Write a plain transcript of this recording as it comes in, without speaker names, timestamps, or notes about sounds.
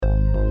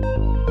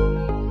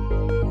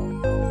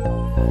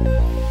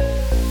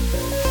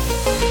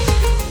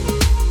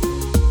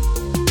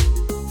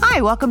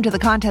Hi, welcome to the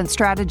Content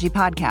Strategy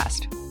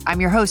Podcast. I'm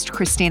your host,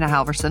 Kristina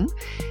Halverson.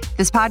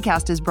 This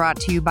podcast is brought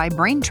to you by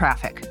Brain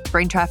Traffic.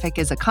 Brain Traffic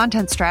is a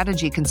content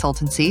strategy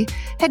consultancy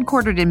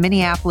headquartered in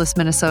Minneapolis,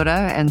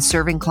 Minnesota, and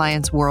serving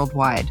clients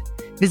worldwide.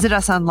 Visit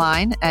us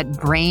online at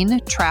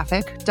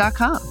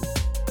braintraffic.com.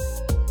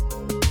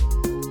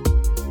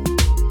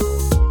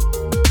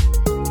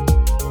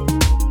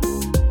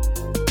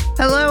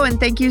 Hello, and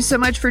thank you so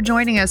much for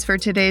joining us for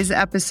today's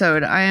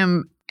episode. I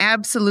am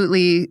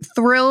absolutely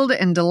thrilled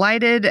and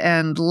delighted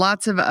and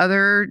lots of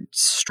other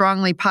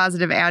strongly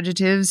positive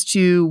adjectives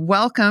to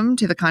welcome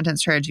to the Content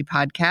Strategy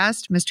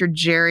Podcast, Mr.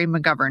 Gerry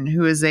McGovern,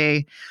 who is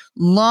a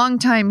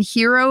longtime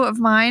hero of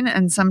mine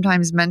and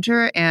sometimes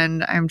mentor.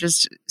 And I'm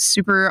just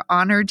super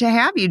honored to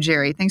have you,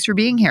 Gerry. Thanks for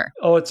being here.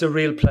 Oh, it's a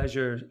real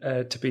pleasure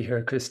to be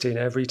here, Kristina,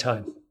 every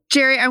time.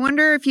 Gerry, I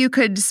wonder if you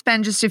could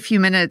spend just a few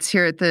minutes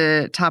here at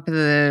the top of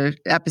the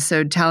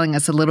episode telling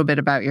us a little bit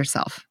about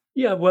yourself.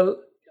 Yeah, well,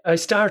 I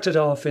started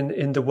off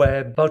in the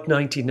web about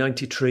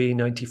 1993,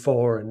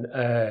 94.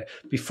 And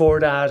before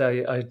that,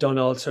 I'd done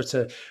all sorts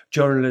of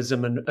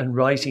journalism and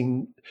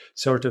writing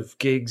sort of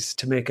gigs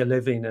to make a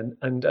living.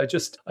 And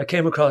I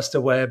came across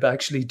the web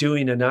actually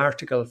doing an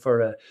article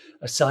for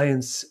a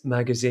science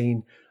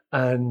magazine.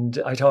 And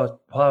I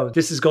thought, wow,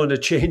 this is going to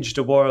change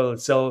the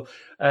world. So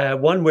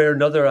one way or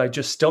another, I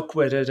just stuck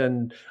with it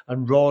and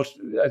wrote,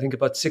 I think,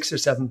 about 6 or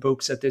 7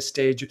 books at this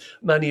stage,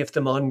 many of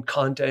them on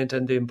content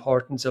and the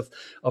importance of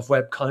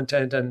web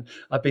content. And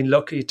I've been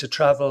lucky to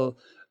travel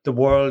the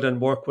world and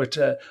work with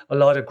a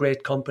lot of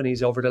great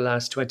companies over the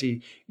last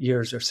 20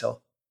 years or so.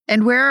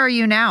 And where are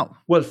you now?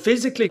 Well,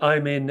 physically,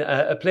 I'm in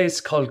a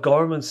place called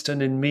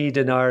Gormanston in Meath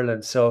in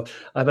Ireland. So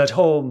I'm at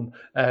home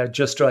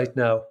just right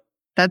now.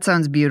 That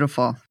sounds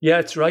beautiful. Yeah,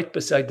 it's right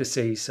beside the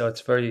sea, so it's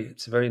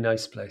a very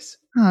nice place.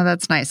 Oh,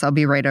 that's nice. I'll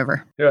be right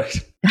over.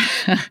 Right.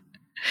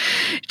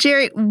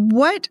 Gerry,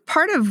 what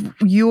part of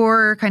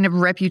your kind of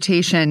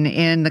reputation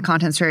in the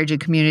content strategy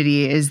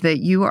community is that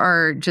you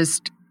are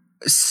just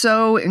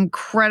so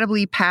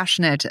incredibly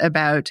passionate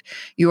about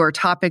your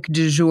topic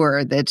du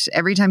jour that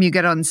every time you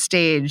get on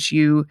stage,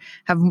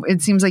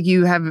 it seems like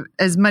you have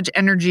as much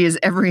energy as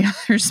every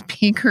other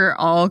speaker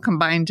all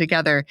combined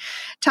together.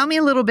 Tell me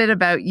a little bit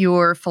about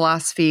your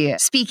philosophy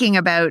speaking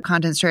about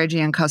content strategy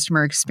and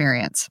customer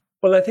experience.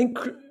 Well, I think,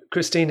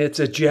 Kristina,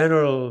 it's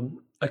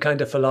a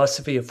kind of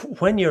philosophy of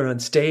when you're on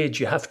stage,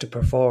 you have to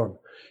perform.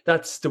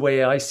 That's the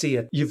way I see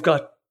it. You've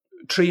got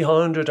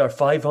 300 or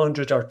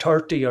 500 or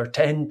 30 or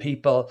 10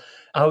 people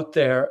out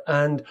there,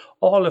 and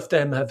all of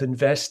them have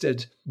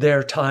invested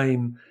their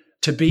time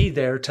to be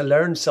there to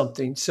learn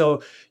something.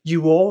 So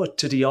you owe it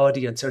to the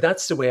audience, or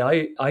that's the way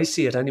I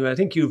see it anyway. I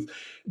think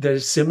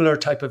there's similar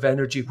type of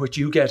energy which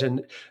you get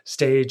in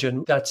stage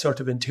and that sort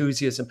of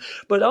enthusiasm.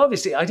 But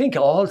obviously, I think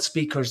all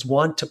speakers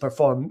want to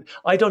perform.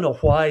 I don't know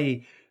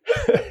why.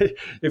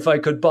 If I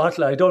could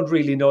bottle, I don't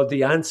really know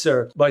the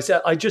answer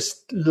myself. I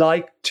just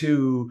like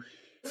to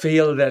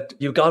feel that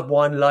you got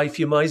one life,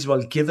 you might as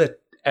well give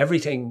it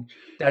everything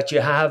that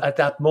you have at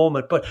that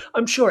moment. But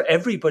I'm sure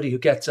everybody who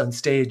gets on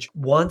stage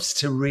wants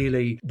to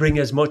really bring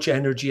as much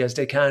energy as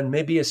they can.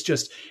 Maybe it's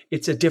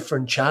a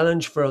different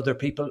challenge for other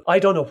people. I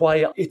don't know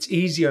why it's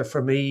easier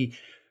for me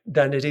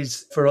than it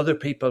is for other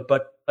people,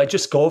 but I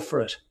just go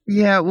for it.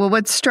 Yeah, well,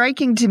 what's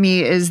striking to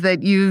me is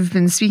that you've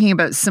been speaking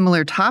about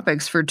similar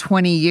topics for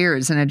 20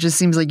 years, and it just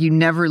seems like you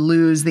never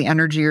lose the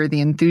energy or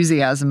the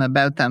enthusiasm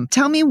about them.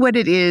 Tell me what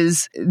it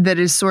is that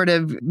is sort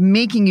of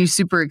making you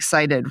super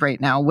excited right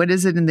now. What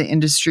is it in the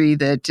industry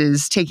that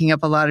is taking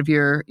up a lot of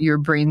your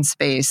brain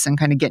space and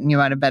kind of getting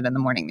you out of bed in the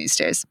morning these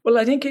days? Well,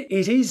 I think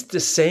it is the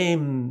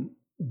same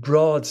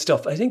broad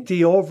stuff. I think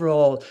the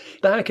overall,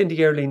 back in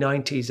the early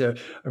 90s, I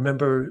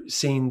remember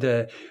seeing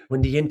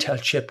when the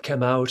Intel chip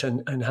came out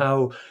and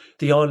how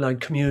the online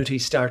community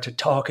started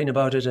talking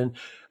about it. And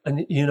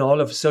all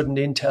of a sudden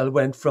Intel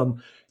went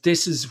from,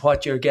 this is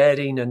what you're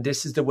getting and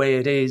this is the way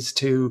it is,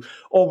 to,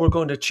 oh, we're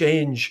going to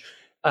change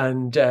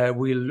and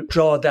we'll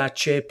draw that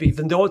chip,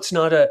 even though it's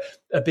not a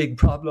big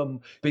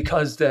problem,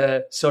 because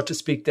so to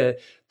speak,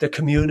 the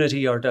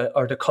community or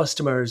the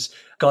customers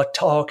got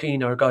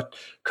talking or got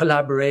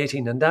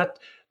collaborating, and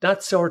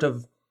that sort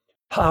of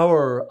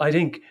power, I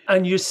think,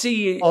 and you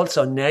see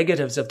also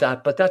negatives of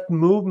that, but that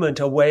movement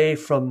away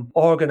from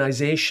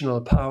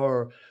organizational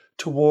power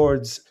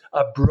towards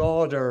a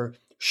broader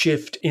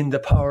shift in the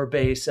power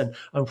base and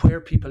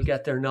where people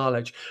get their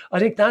knowledge. I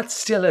think that's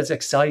still as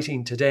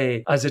exciting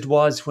today as it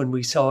was when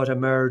we saw it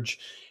emerge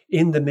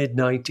in the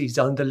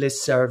mid-90s on the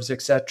listservs,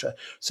 etc.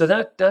 So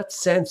that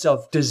sense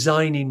of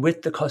designing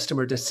with the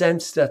customer, the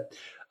sense that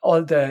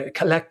all the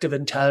collective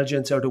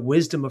intelligence or the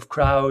wisdom of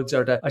crowds,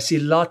 I see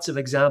lots of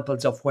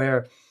examples of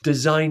where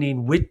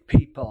designing with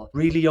people,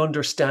 really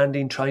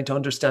trying to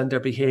understand their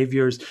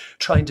behaviors,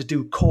 trying to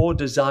do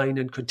co-design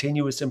and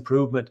continuous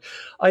improvement.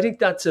 I think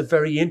that's a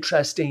very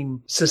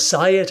interesting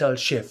societal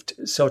shift,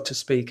 so to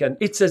speak. And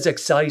it's as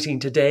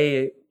exciting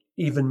today,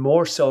 even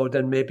more so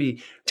than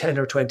maybe 10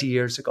 or 20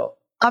 years ago.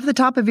 Off the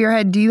top of your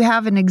head, do you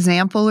have an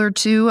example or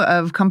two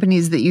of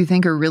companies that you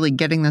think are really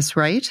getting this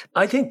right?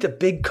 I think the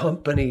big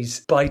companies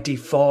by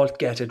default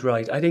get it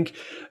right.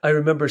 I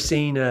remember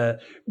seeing,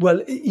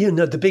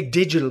 the big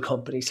digital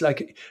companies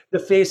like the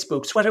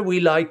Facebooks, whether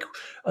we like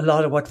a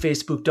lot of what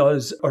Facebook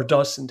does or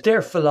doesn't,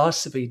 their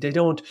philosophy,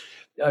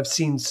 I've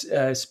seen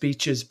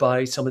speeches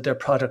by some of their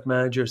product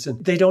managers,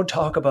 and they don't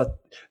talk about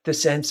the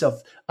sense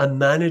of a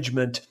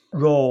management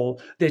role.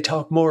 They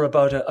talk more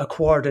about a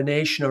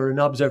coordination or an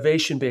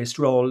observation-based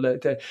role.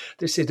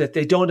 They say that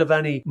they don't have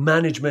any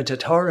management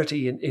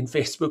authority in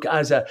Facebook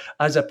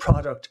as a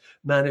product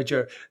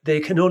manager. They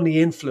can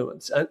only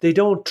influence. And they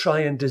don't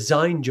try and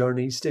design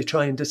journeys. They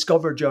try and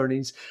discover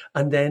journeys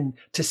and then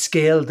to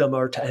scale them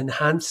or to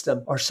enhance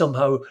them or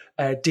somehow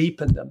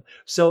deepen them.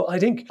 So I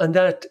think, and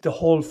that the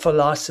whole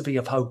philosophy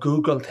of how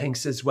Google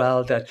thinks as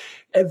well, that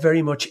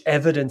very much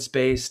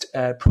evidence-based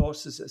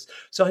processes.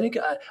 So I think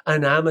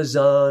an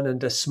Amazon and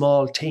the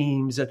small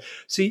teams, and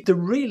see the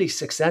really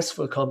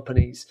successful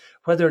companies,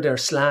 whether they're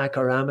Slack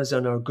or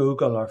Amazon or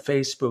Google or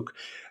Facebook,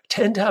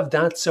 tend to have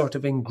that sort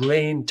of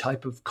ingrained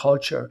type of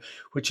culture,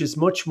 which is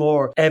much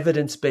more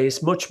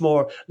evidence-based, much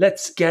more,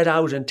 let's get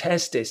out and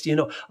test this.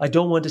 I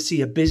don't want to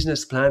see a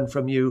business plan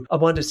from you. I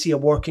want to see a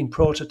working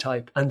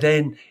prototype. And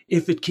then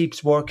if it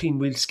keeps working,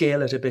 we'll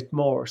scale it a bit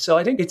more. So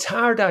I think it's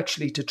hard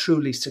actually to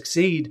truly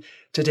succeed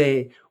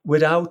today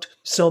without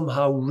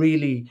somehow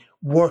really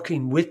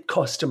working with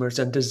customers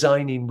and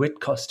designing with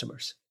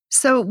customers.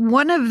 So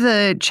one of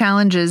the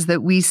challenges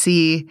that we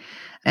see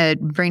at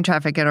Brain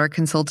Traffic at our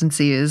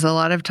consultancy is a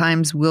lot of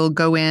times we'll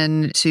go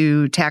in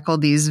to tackle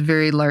these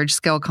very large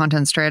scale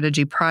content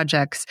strategy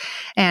projects,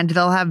 and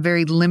they'll have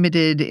very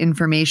limited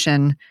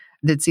information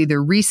that's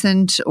either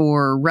recent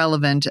or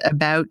relevant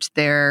about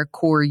their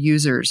core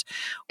users.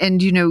 And,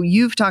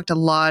 you've talked a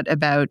lot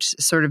about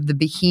sort of the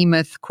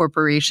behemoth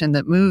corporation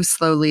that moves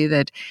slowly,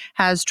 that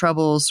has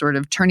trouble sort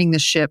of turning the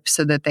ship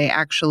so that they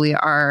actually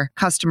are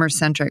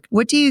customer-centric.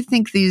 What do you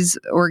think these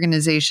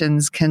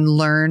organizations can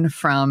learn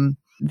from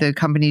the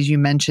companies you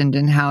mentioned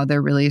and how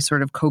they're really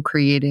sort of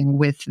co-creating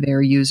with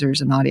their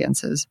users and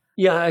audiences?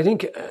 Yeah, I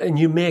think, and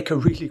you make a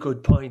really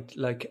good point,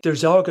 like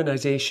there's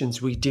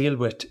organizations we deal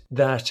with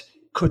that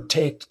could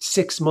take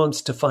 6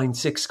 months to find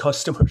 6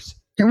 customers.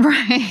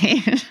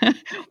 Right.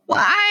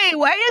 Why?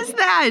 Why is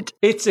that?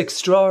 It's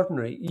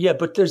extraordinary. Yeah,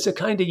 but there's a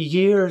kind of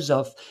years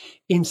of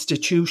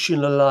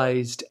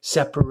institutionalized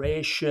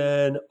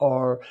separation,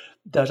 or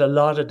that a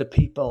lot of the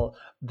people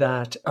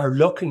that are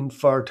looking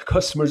for the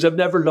customers have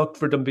never looked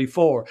for them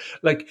before.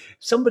 Like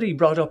somebody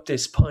brought up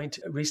this point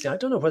recently, I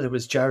don't know whether it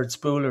was Jared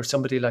Spool or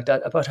somebody like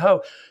that, about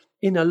how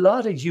in a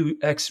lot of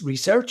UX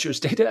researchers,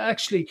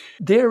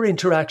 their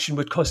interaction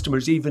with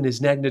customers even is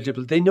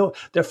negligible. They know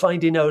they're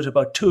finding out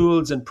about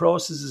tools and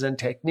processes and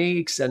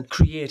techniques and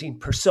creating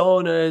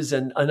personas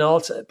and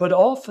also, but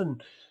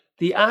often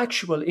the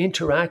actual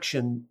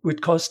interaction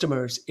with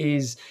customers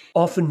is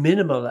often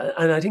minimal.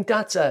 And I think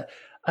that's a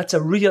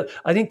real,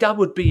 I think that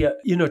would be,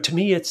 to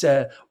me, it's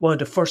one of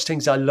the first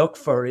things I look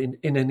for in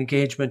an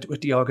engagement with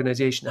the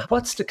organization.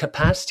 What's the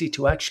capacity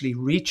to actually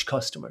reach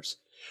customers?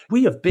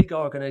 We have big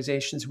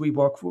organizations we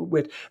work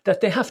with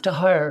that they have to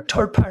hire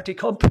third-party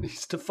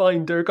companies to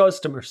find their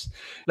customers.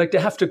 Like they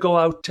have to go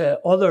out to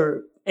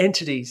other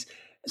entities.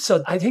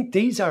 So I think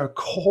these are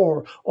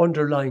core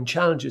underlying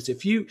challenges.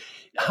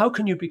 How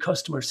can you be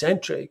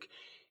customer-centric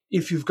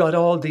if you've got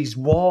all these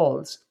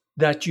walls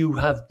that you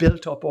have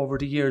built up over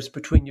the years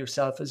between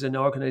yourself as an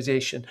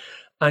organization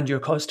and your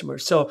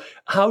customers? So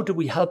how do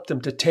we help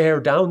them to tear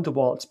down the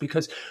walls?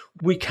 Because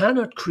we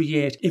cannot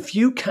create, if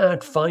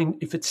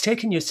it's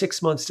taking you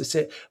 6 months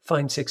to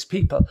find 6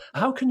 people,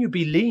 how can you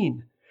be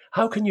lean?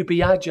 How can you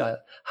be agile?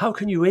 How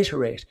can you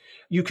iterate?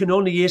 You can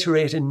only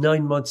iterate in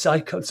 9-month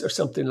cycles or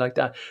something like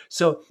that.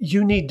 So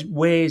you need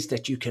ways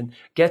that you can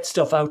get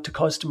stuff out to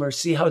customers,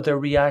 see how they're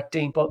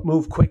reacting, but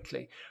move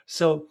quickly.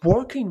 So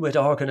working with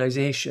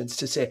organizations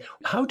to say,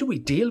 how do we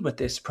deal with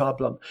this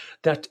problem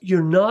that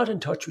you're not in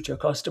touch with your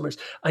customers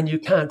and you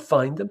can't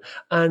find them?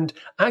 And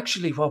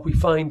actually what we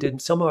find in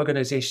some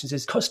organizations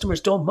is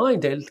customers don't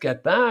mind. They'll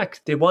get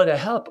back. They want to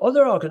help.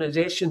 Other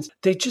organizations,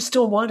 they just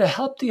don't want to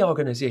help the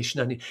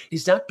organization. And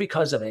is that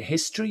because of a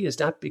history? Is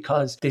that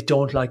because they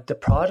don't like the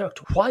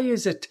product? Why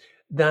is it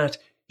that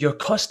your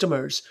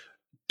customers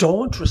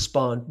won't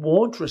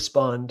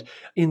respond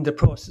in the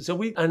process?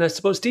 And I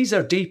suppose these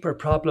are deeper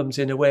problems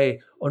in a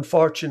way,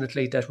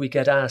 unfortunately, that we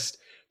get asked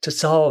to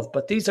solve.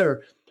 But these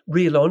are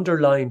real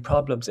underlying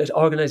problems that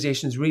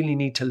organizations really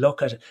need to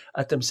look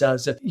at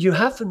themselves. That you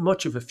haven't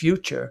much of a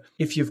future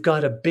if you've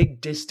got a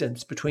big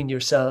distance between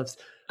yourselves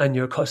and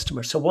your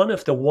customer. So one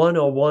of the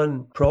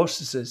 101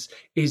 processes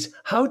is,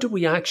 how do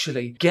we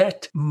actually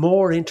get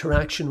more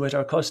interaction with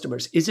our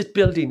customers? Is it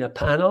building a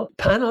panel?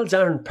 Panels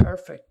aren't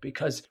perfect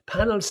because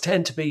panels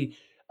tend to be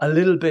a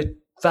little bit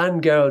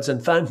fangirls and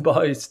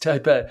fanboys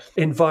type of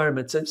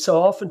environments. And so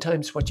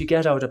oftentimes what you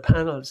get out of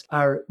panels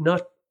are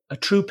not a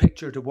true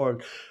picture of the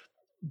world.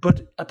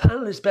 But a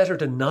panel is better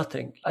than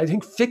nothing. I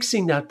think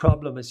fixing that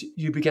problem, as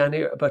you began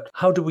here, about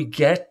how do we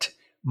get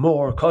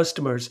more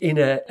customers in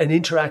an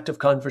interactive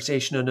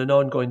conversation on an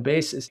ongoing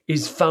basis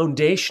is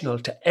foundational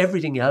to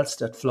everything else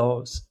that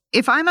flows.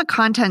 If I'm a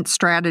content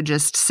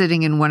strategist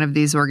sitting in one of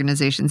these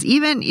organizations,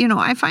 even,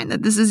 I find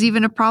that this is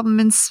even a problem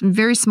in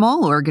very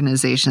small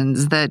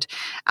organizations, that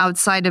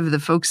outside of the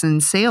folks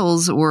in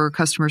sales or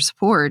customer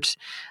support,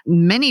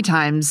 many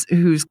times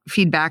whose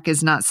feedback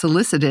is not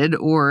solicited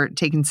or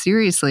taken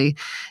seriously,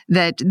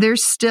 that there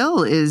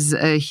still is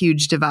a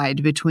huge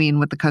divide between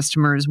what the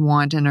customers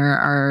want and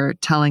are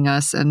telling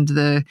us and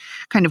the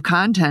kind of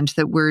content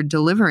that we're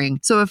delivering.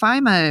 So if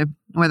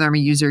whether I'm a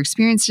user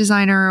experience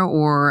designer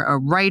or a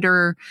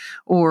writer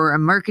or a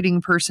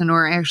marketing person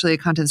or actually a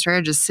content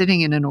strategist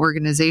sitting in an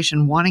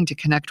organization wanting to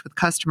connect with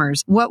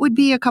customers, what would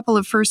be a couple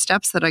of first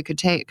steps that I could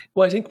take?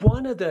 Well, I think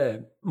one of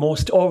the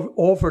most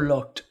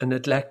overlooked and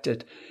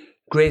neglected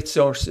great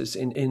sources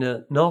in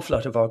an awful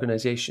lot of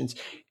organizations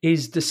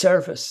is the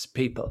service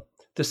people,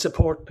 the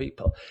support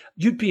people.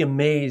 You'd be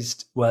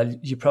amazed, well,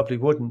 you probably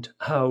wouldn't,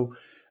 how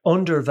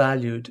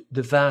undervalued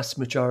the vast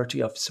majority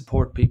of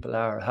support people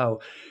are, how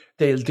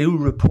they'll do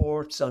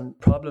reports on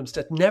problems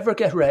that never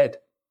get read,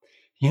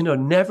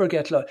 never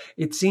get.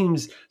 It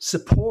seems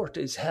support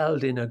is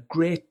held in a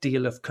great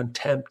deal of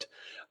contempt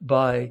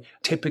by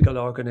typical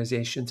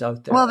organizations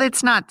out there. Well,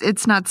 it's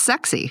not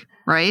sexy,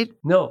 right?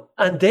 No.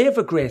 And they have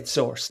a great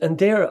source, and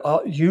they're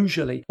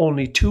usually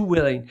only too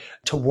willing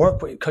to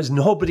work with, because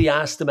nobody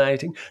asked them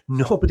anything.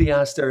 Nobody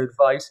asked their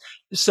advice.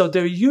 So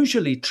they're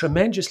usually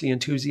tremendously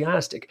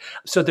enthusiastic.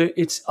 So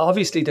it's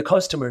obviously the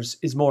customers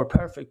is more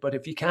perfect, but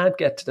if you can't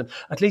get to them,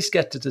 at least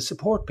get to the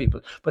support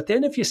people. But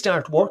then if you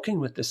start working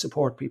with the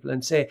support people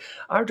and say,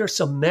 are there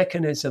some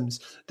mechanisms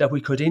that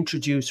we could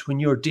introduce when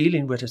you're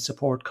dealing with a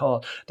support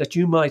call, that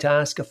you might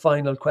ask a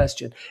final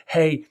question?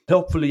 Hey,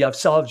 hopefully I've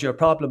solved your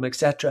problem,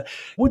 etc.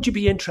 Would you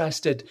be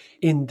interested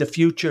in the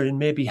future in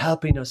maybe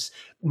helping us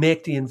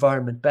make the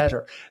environment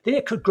better? They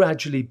could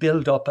gradually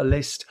build up a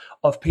list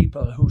of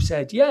people who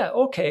said, yeah,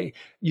 okay,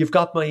 you've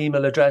got my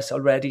email address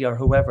already, or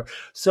whoever.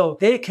 So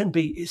they can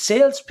be,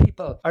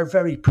 salespeople are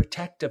very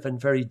protective and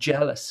very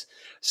jealous.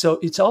 So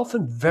it's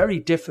often very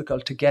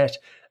difficult to get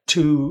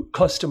to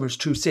customers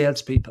through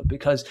salespeople,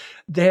 because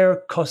their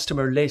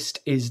customer list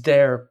is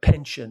their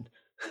pension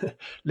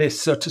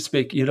list, so to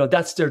speak.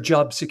 That's their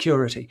job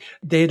security.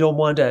 They don't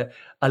want to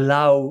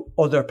allow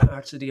other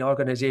parts of the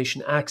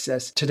organization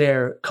access to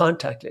their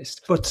contact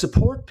list. But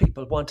support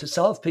people want to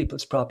solve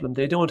people's problem.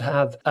 They don't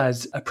have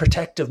as a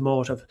protective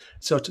motive,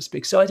 so to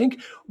speak. So I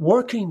think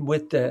working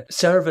with the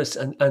service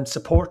and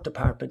support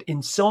department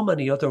in so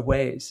many other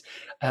ways,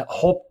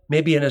 hope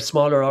maybe in a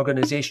smaller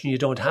organization you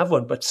don't have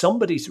one, but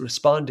somebody's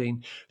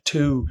responding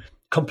to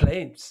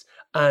complaints.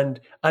 And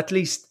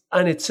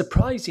it's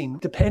surprising,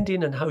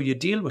 depending on how you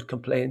deal with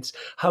complaints,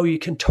 how you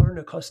can turn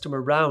a customer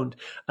around,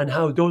 and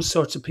how those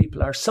sorts of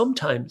people are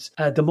sometimes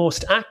the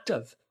most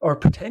active or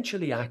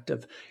potentially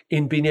active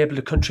in being able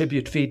to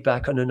contribute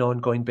feedback on an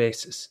ongoing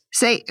basis.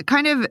 Say,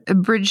 kind of a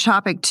bridge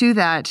topic to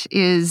that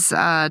is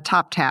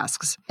top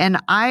tasks.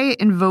 And I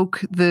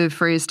invoke the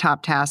phrase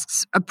top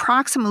tasks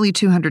approximately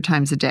 200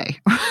 times a day,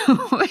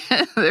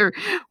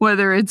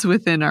 whether it's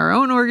within our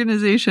own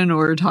organization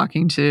or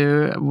talking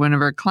to one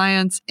of our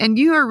clients. And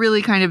you are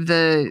really kind of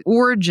the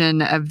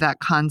origin of that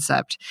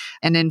concept,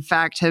 and in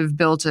fact have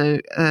built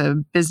a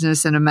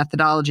business and a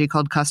methodology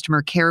called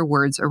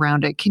Customer-Carewords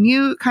around it. Can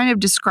you kind of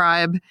describe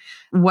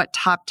what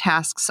top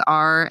tasks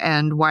are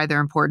and why they're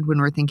important when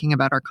we're thinking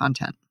about our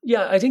content?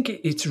 Yeah, I think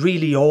it's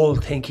really all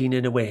thinking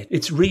in a way.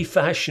 It's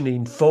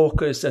refashioning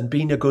focus and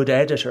being a good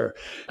editor.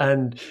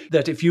 And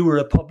that if you were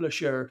a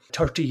publisher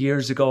 30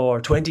 years ago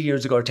or 20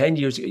 years ago or 10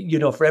 years,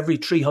 for every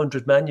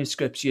 300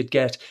 manuscripts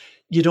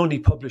you'd only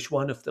publish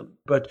one of them.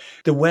 But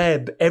the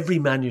web, every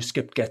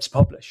manuscript gets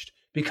published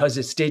because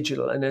it's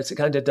digital, and it's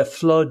kind of the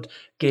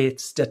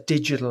floodgates that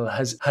digital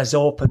has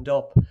opened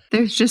up.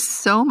 There's just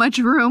so much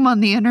room on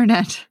the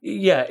internet.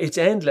 Yeah, it's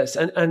endless.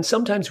 And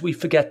sometimes we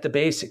forget the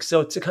basics.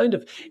 So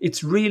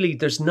it's really,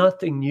 there's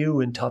nothing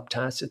new in top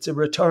tasks. It's a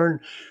return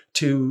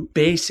to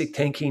basic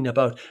thinking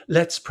about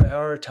let's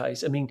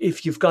prioritize. I mean,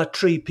 if you've got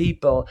 3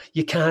 people,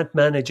 you can't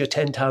manage a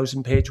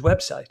 10,000 page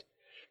website.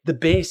 The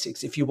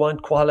basics, if you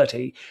want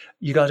quality,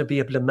 you got to be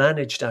able to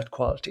manage that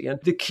quality. And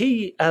the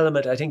key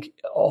element, I think,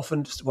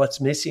 often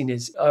what's missing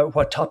is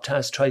what Top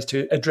Task tries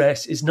to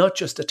address is not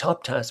just the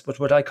top task,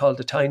 but what I call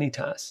the tiny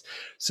tasks,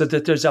 so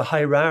that there's a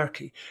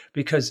hierarchy.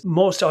 Because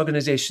most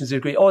organizations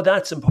agree, oh,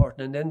 that's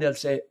important. And then they'll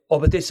say, oh,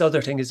 but this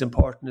other thing is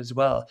important as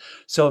well.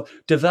 So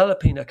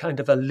developing a kind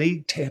of a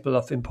league table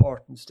of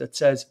importance that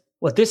says,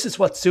 well, this is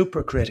what's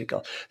super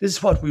critical. This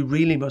is what we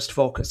really must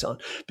focus on.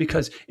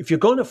 Because if you're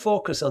going to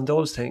focus on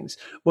those things,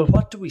 well,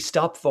 what do we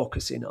stop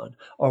focusing on?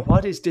 Or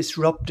what is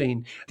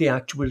disrupting the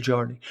actual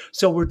journey?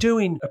 So we're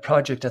doing a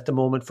project at the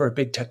moment for a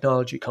big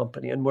technology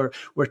company, and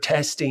we're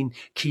testing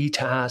key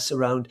tasks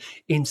around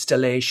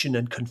installation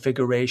and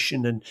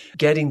configuration and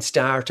getting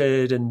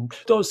started and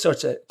those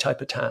sorts of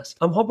type of tasks.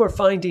 And what we're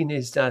finding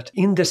is that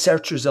in the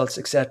search results,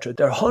 etc.,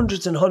 there are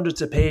hundreds and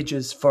hundreds of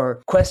pages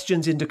for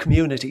questions in the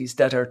communities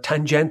that are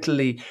tangential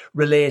totally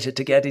related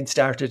to getting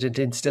started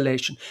into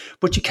installation.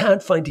 But you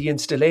can't find the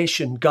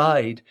installation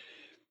guide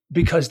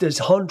because there's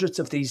hundreds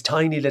of these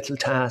tiny little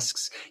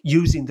tasks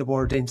using the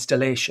word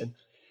installation.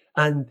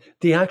 And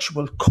the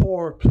actual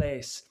core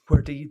place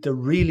where the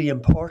really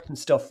important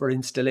stuff for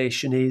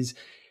installation is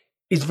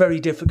very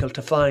difficult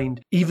to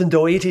find, even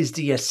though it is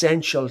the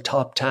essential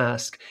top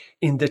task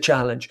in the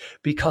challenge,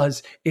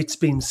 because it's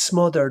been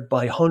smothered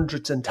by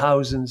hundreds and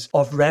thousands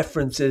of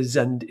references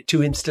and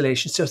to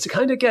installation. So it's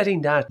kind of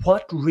getting that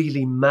what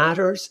really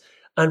matters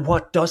and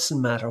what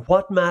doesn't matter,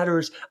 what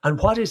matters and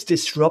what is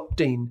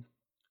disrupting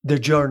the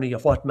journey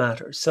of what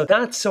matters. So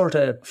that sort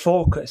of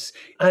focus.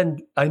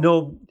 And I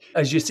know,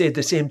 as you say,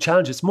 the same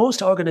challenges.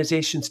 Most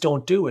organizations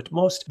don't do it.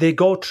 They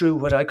go through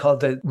what I call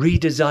the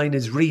redesign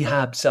is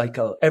rehab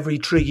cycle. Every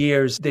 3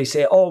 years, they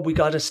say, we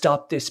got to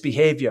stop this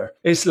behavior.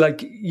 It's like,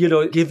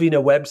 giving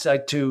a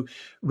website to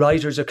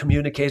writers or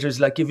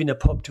communicators, like giving a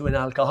pub to an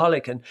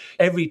alcoholic. And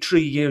every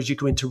 3 years you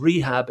go into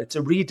rehab. It's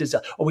a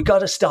redesign. We got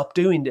to stop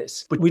doing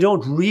this. But we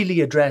don't really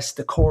address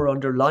the core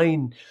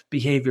underlying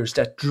behaviors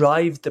that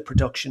drive the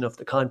production of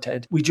the content.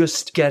 We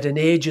just get an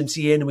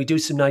agency in and we do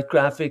some night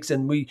graphics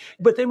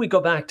but then we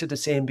go back to the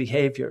same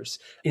behaviors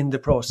in the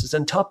process.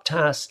 And Top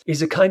Task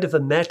is a kind of a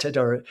method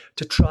or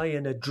to try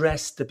and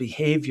address the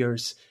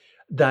behaviors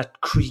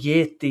that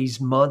create these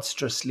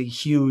monstrously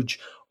huge,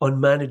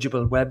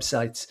 unmanageable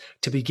websites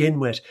to begin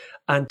with,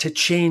 and to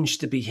change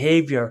the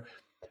behavior.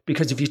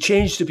 Because if you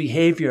change the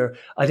behavior,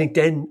 I think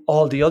then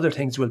all the other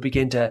things will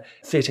begin to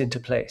fit into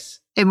place.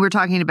 And we're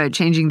talking about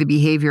changing the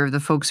behavior of the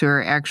folks who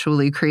are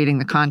actually creating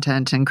the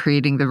content and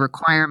creating the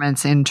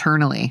requirements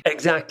internally.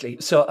 Exactly.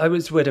 So I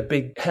was with a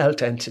big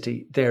health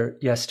entity there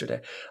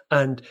yesterday,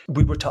 and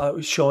we were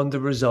showing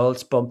the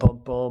results,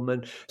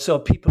 and so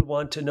people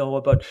want to know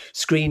about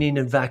screening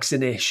and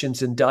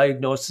vaccinations and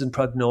diagnosis and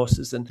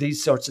prognosis and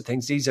these sorts of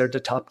things. These are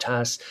the top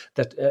tasks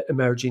that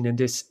emerging in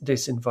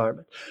this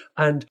environment.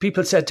 And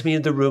people said to me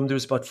in the room, there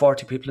was about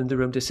 40 people in the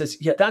room, they says,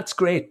 yeah, that's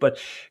great, but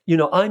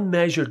I'm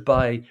measured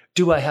by,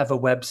 do I have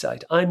a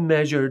website? I'm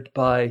measured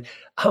by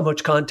how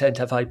much content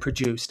have I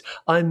produced?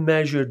 I'm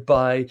measured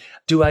by,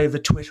 do I have a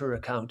Twitter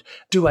account?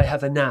 Do I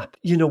have an app?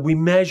 We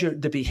measure,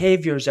 the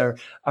behaviors are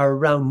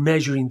around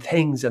measuring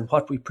things and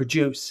what we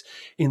produce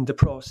in the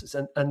process.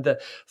 And the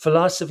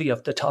philosophy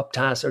of the top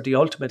task, or the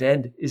ultimate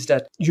end, is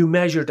that you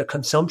measure the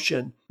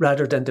consumption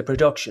rather than the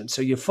production.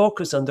 So you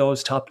focus on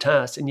those top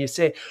tasks and you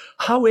say,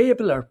 how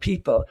able are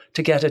people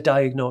to get a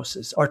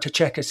diagnosis or to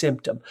check a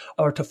symptom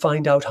or to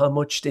find out how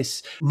much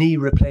this knee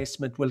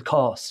replacement will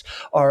cost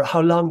or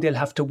how long they'll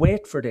have to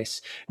wait for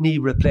this knee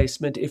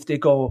replacement if they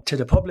go to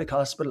the public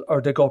hospital or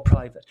they go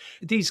private.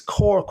 These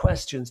core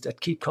questions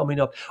that keep coming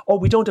up.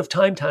 We don't have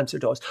time to answer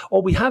those.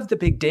 We have the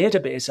big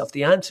database of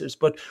the answers,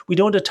 but we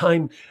don't have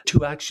time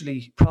to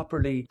actually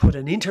properly put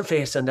an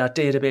interface on that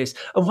database.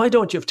 And why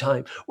don't you have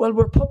time? Well,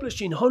 we're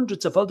publishing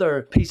hundreds of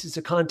other pieces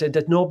of content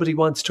that nobody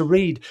wants to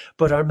read,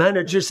 but our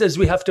manager says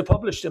we have to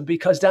publish them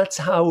because that's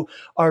how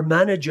our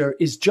manager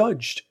is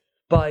judged.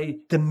 By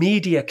the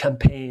media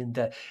campaign,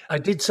 that I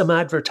did some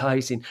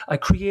advertising, I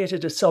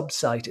created a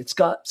subsite.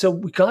 So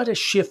we got to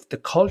shift the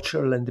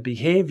cultural and the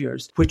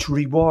behaviors which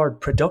reward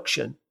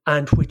production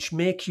and which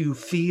make you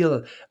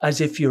feel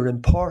as if you're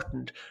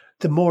important.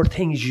 The more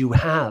things you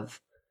have.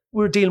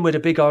 We're dealing with a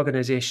big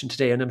organization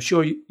today, and I'm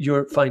sure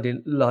you're finding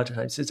a lot of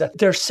times is that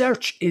their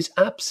search is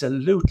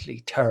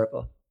absolutely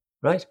terrible,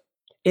 right?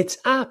 It's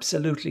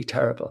absolutely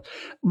terrible.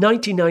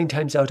 99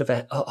 times out of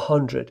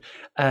 100,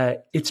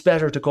 it's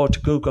better to go to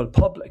Google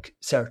public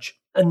search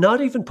and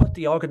not even put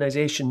the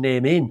organization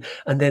name in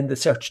and then the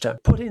search term.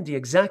 Put in the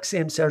exact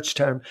same search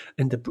term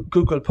in the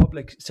Google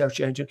public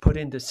search engine, put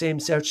in the same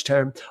search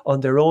term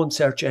on their own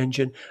search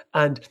engine,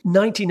 and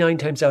 99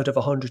 times out of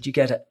 100, you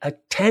get a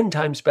 10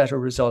 times better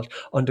result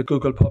on the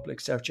Google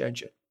public search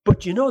engine.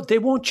 But they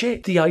won't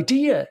change the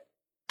idea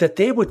that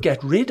they would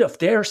get rid of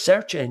their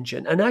search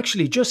engine and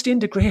actually just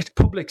integrate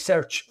public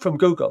search from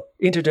Google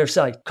into their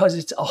site because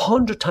it's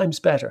 100 times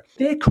better.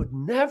 They could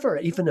never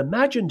even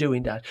imagine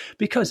doing that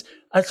because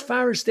as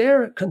far as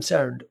they're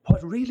concerned,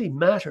 what really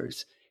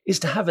matters is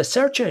to have a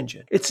search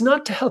engine. It's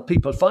not to help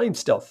people find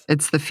stuff.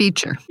 It's the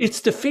feature.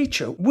 It's the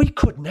feature. We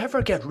could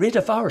never get rid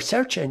of our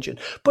search engine,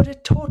 but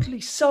it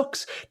totally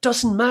sucks.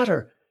 Doesn't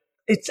matter.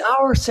 It's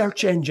our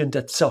search engine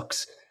that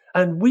sucks.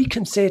 And we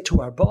can say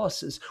to our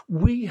bosses,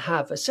 we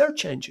have a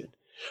search engine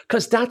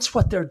because that's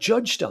what they're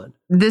judged on.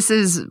 This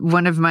is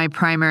one of my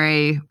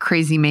primary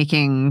crazy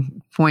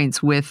making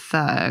points with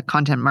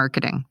content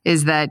marketing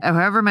is that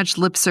however much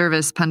lip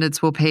service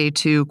pundits will pay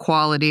to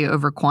quality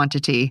over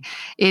quantity,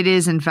 it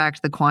is in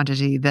fact the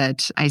quantity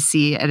that I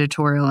see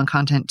editorial and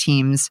content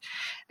teams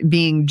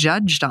being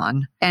judged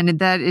on. And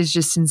that is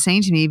just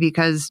insane to me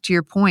because to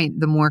your point,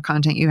 the more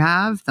content you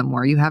have, the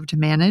more you have to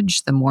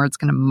manage, the more it's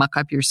going to muck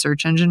up your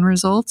search engine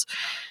results.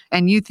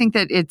 And you think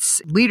that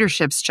it's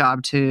leadership's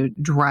job to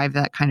drive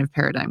that kind of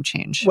paradigm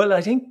change? Well,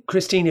 I think,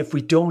 Kristina, if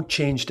we don't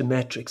change the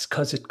metrics,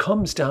 because it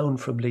comes down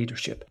from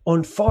leadership.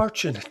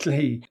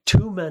 Unfortunately,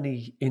 too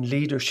many in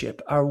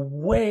leadership are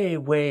way,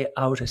 way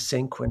out of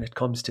sync when it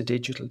comes to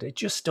digital. They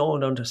just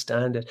don't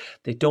understand it.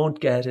 They don't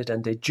get it,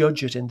 and they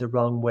judge it in the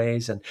wrong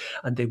ways, and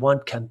they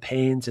want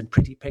campaigns and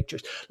pretty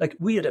pictures. Like,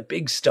 we had a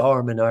big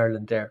storm in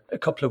Ireland there a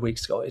couple of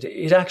weeks ago.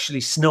 It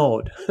actually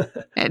snowed.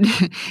 And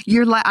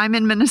I'm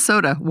in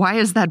Minnesota. Why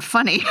is that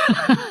funny?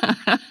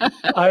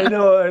 I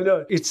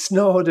know. It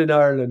snowed in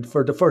Ireland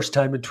for the first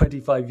time in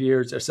 25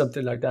 years or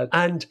something like that.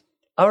 And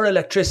our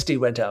electricity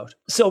went out.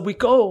 So we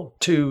go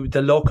to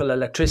the local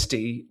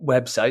electricity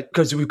website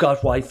because we've got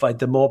Wi-Fi.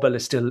 The mobile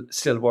is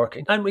still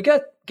working. And we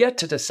get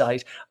to the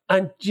site.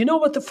 And you know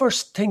what the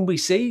first thing we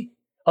see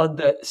on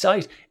the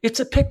site? It's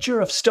a picture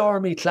of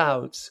stormy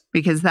clouds.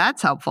 Because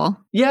that's helpful.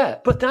 Yeah,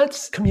 but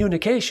that's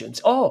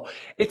communications. Oh,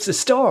 it's a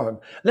storm.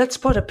 Let's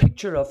put a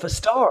picture of a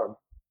storm.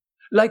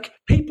 Like,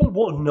 people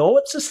won't know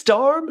it's a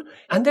storm.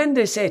 And then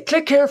they say,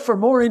 click here for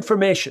more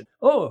information.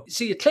 Oh,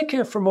 see, you click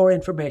here for more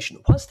information.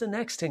 What's the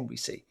next thing we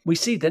see? We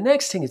see the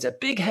next thing is a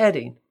big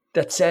heading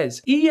that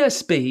says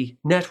ESB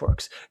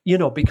networks,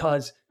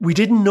 because we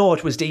didn't know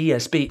it was the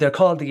ESB. They're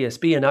called the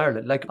ESB in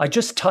Ireland. Like, I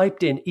just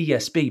typed in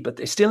ESB, but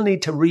they still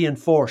need to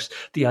reinforce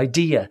the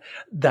idea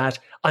that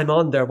I'm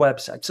on their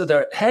website. So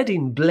their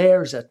heading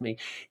blares at me.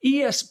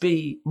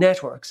 ESB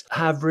networks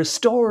have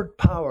restored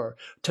power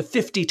to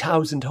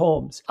 50,000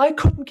 homes. I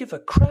couldn't give a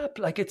crap.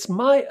 Like, it's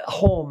my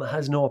home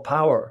has no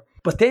power.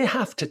 But they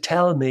have to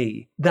tell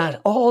me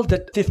that all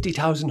the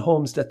 50,000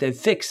 homes that they've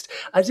fixed,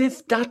 as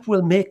if that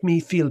will make me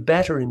feel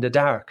better in the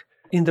dark.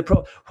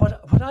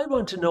 What I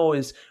want to know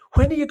is,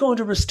 when are you going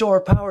to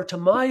restore power to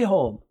my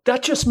home?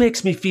 That just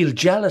makes me feel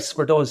jealous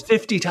for those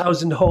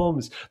 50,000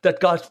 homes that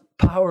got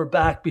power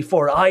back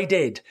before I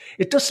did.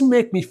 It doesn't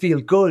make me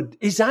feel good.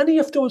 Is any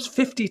of those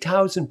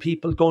 50,000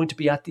 people going to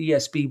be at the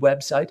ESB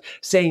website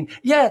saying,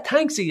 yeah,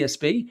 thanks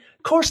ESB?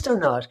 Of course they're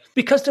not,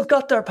 because they've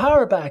got their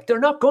power back. They're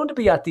not going to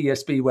be at the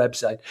ESB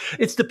website.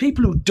 It's the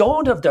people who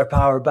don't have their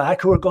power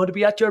back who are going to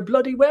be at your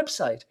bloody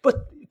website.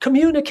 But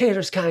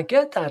communicators can't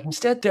get that.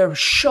 Instead, they're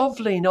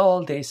shoveling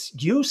all this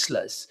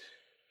useless.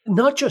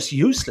 Not just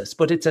useless,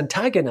 but it's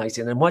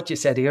antagonizing. And what you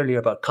said earlier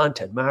about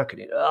content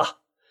marketing,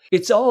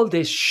 it's all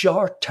this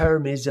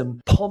short-termism,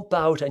 pump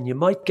out, and you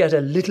might get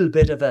a little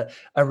bit of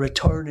a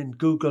return in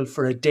Google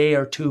for a day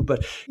or two,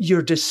 but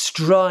you're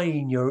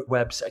destroying your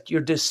website.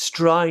 You're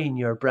destroying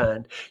your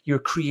brand. You're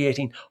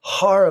creating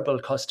horrible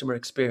customer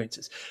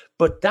experiences.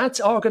 But that's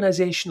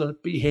organizational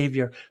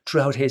behavior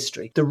throughout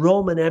history. The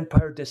Roman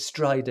Empire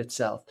destroyed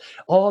itself.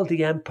 All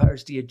the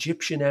empires, the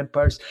Egyptian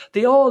empires,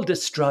 they all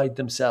destroyed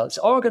themselves.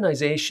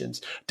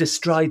 Organizations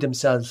destroy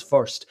themselves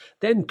first.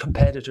 Then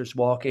competitors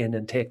walk in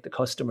and take the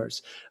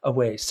customers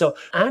away. So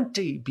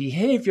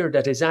anti-behavior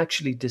that is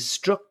actually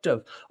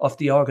destructive of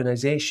the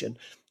organization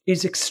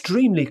is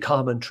extremely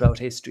common throughout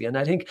history. And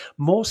I think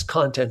most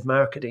content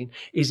marketing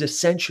is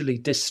essentially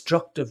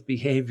destructive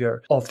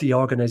behavior of the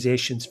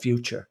organization's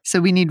future.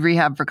 So we need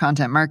rehab for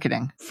content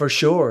marketing. For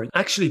sure.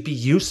 Actually be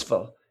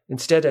useful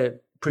instead of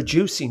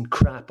producing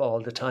crap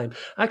all the time.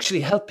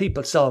 Actually help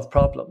people solve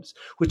problems,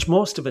 which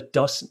most of it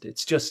doesn't.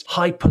 It's just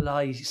high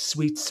polite,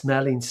 sweet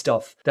smelling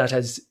stuff that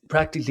has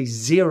practically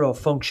zero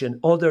function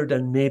other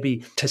than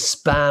maybe to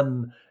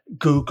spam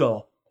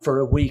Google for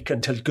a week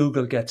until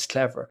Google gets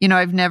clever.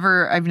 I've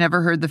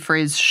never heard the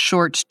phrase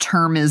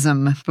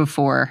short-termism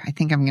before. I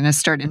think I'm going to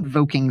start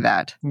invoking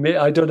that.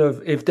 I don't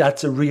know if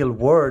that's a real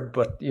word,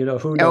 but who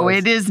knows? Oh,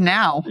 it is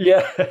now.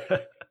 Yeah.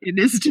 It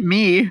is to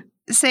me.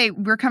 Say,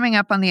 we're coming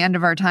up on the end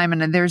of our time,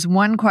 and there's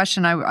one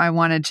question I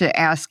wanted to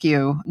ask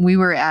you. We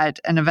were at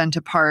an event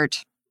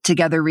apart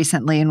together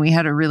recently, and we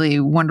had a really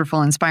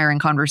wonderful, inspiring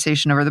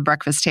conversation over the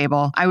breakfast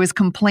table. I was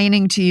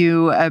complaining to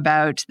you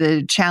about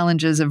the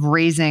challenges of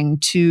raising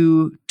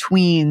two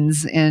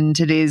tweens in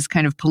today's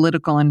kind of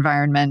political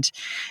environment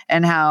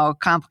and how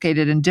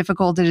complicated and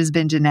difficult it has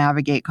been to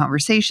navigate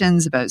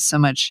conversations about so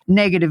much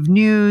negative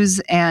news.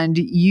 And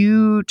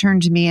you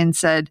turned to me and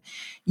said,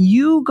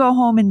 you go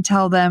home and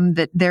tell them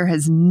that there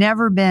has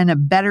never been a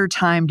better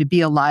time to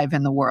be alive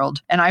in the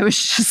world. And I was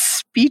just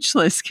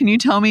speechless. Can you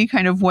tell me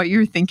kind of what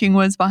your thinking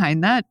was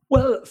behind that?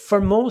 Well,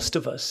 for most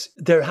of us,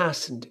 there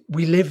hasn't.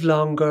 We live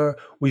longer.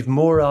 We've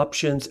more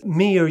options.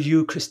 Me or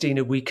you,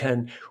 Kristina, we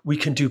can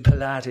do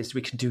Pilates.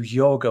 We can do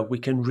yoga. We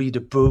can read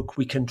a book.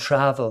 We can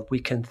travel. We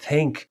can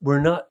think.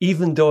 We're not,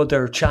 even though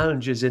there are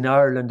challenges in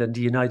Ireland and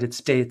the United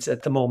States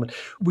at the moment,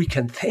 we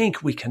can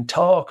think, we can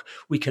talk,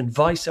 we can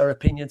voice our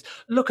opinions.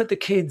 Look at the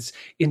kids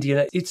in the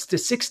United States. It's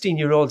the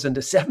 16-year-olds and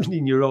the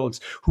 17-year-olds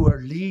who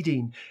are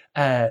leading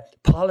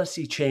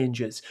policy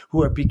changes,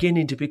 who are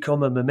beginning to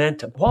become a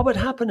momentum. What would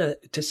happen to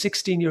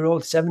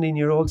 16-year-olds,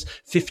 17-year-olds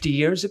 50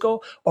 years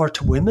ago, or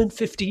to women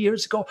 50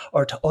 years ago,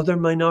 or to other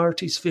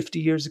minorities 50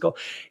 years ago?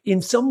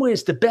 In some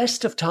ways, the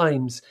best of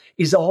times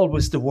is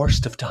always the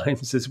worst of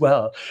times as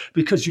well,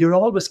 because you're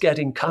always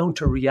getting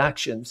counter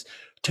reactions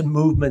to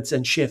movements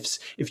and shifts.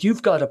 If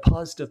you've got a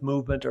positive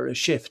movement or a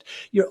shift,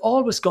 you're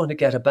always going to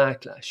get a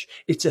backlash.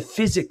 It's a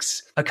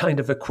physics, a kind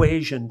of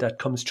equation that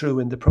comes through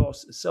in the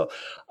process. So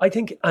I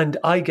think, and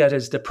I get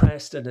as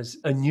depressed and as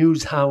a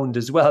news hound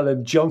as well,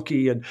 and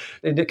junkie, and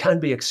it can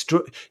be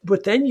extra.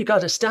 But then you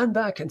got to stand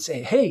back and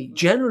say, hey,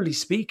 generally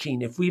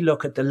speaking, if we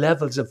look at the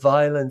levels of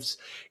violence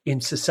in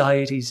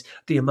societies,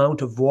 the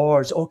amount of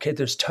wars, okay,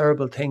 there's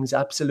terrible things,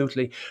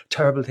 absolutely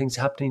terrible things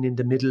happening in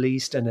the Middle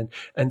East and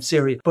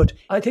Syria. But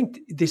I think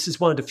this is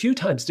one of the few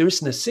times there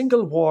isn't a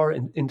single war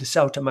in the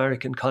South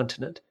American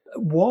continent.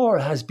 War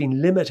has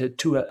been limited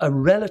to a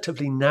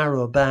relatively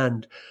narrow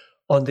band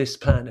on this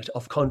planet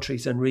of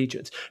countries and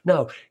regions.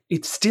 Now,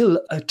 it's still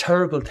a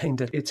terrible thing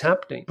that it's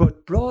happening,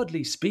 but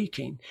broadly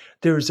speaking,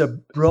 there's a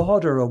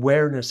broader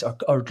awareness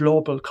or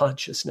global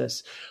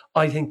consciousness,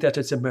 I think, that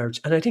has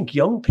emerged. And I think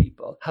young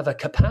people have a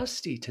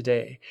capacity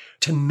today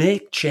to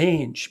make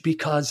change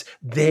because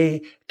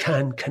they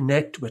can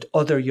connect with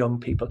other young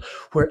people.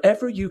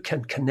 Wherever you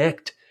can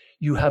connect,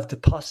 you have the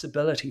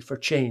possibility for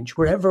change.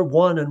 Wherever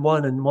one and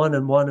one and one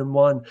and one and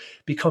one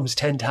becomes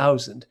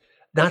 10,000,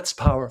 that's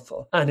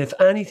powerful. And if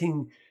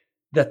anything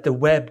that the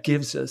web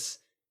gives us,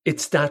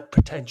 it's that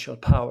potential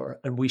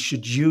power, and we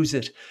should use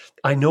it.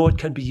 I know it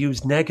can be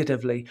used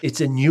negatively.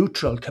 It's a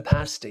neutral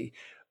capacity.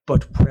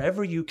 But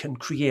wherever you can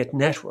create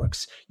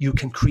networks, you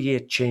can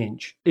create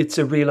change. It's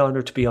a real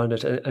honor to be on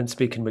it and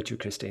speaking with you,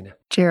 Kristina.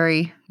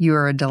 Gerry, you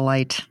are a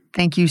delight.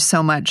 Thank you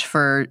so much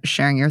for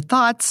sharing your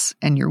thoughts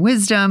and your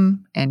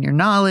wisdom and your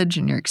knowledge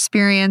and your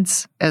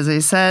experience. As I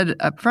said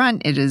up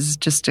front, it is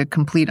just a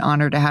complete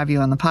honor to have you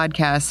on the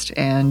podcast,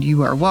 and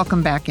you are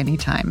welcome back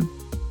anytime.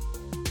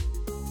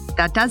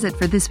 That does it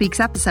for this week's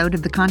episode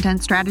of the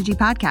Content Strategy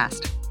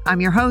Podcast. I'm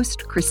your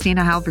host, Kristina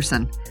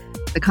Halverson.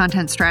 The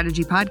Content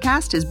Strategy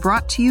Podcast is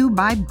brought to you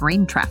by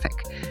Brain Traffic.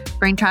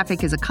 Brain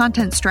Traffic is a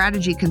content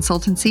strategy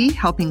consultancy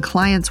helping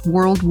clients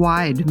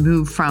worldwide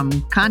move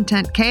from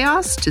content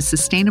chaos to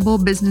sustainable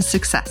business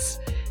success.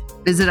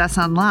 Visit us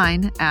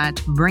online at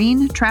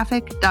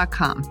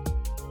braintraffic.com.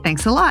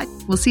 Thanks a lot.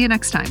 We'll see you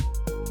next time.